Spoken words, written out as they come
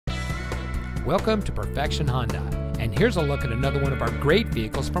Welcome to Perfection Honda, and here's a look at another one of our great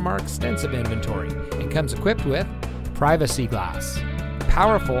vehicles from our extensive inventory, and comes equipped with privacy glass,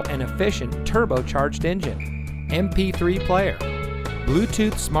 powerful and efficient turbocharged engine, MP3 player,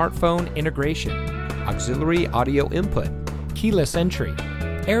 Bluetooth smartphone integration, auxiliary audio input, keyless entry,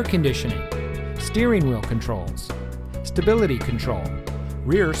 air conditioning, steering wheel controls, stability control,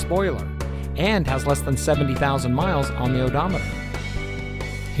 rear spoiler, and has less than 70,000 miles on the odometer.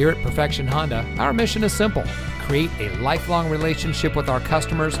 Here at Perfection Honda, our mission is simple: create a lifelong relationship with our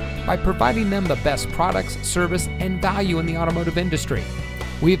customers by providing them the best products, service, and value in the automotive industry.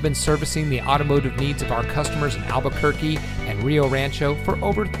 We have been servicing the automotive needs of our customers in Albuquerque and Rio Rancho for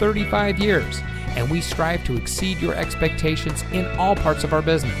over 35 years, and we strive to exceed your expectations in all parts of our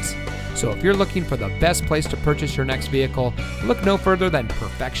business. So if you're looking for the best place to purchase your next vehicle, look no further than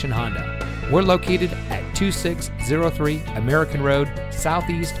Perfection Honda. We're located at 2603 American Road,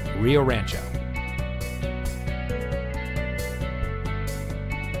 Southeast Rio Rancho.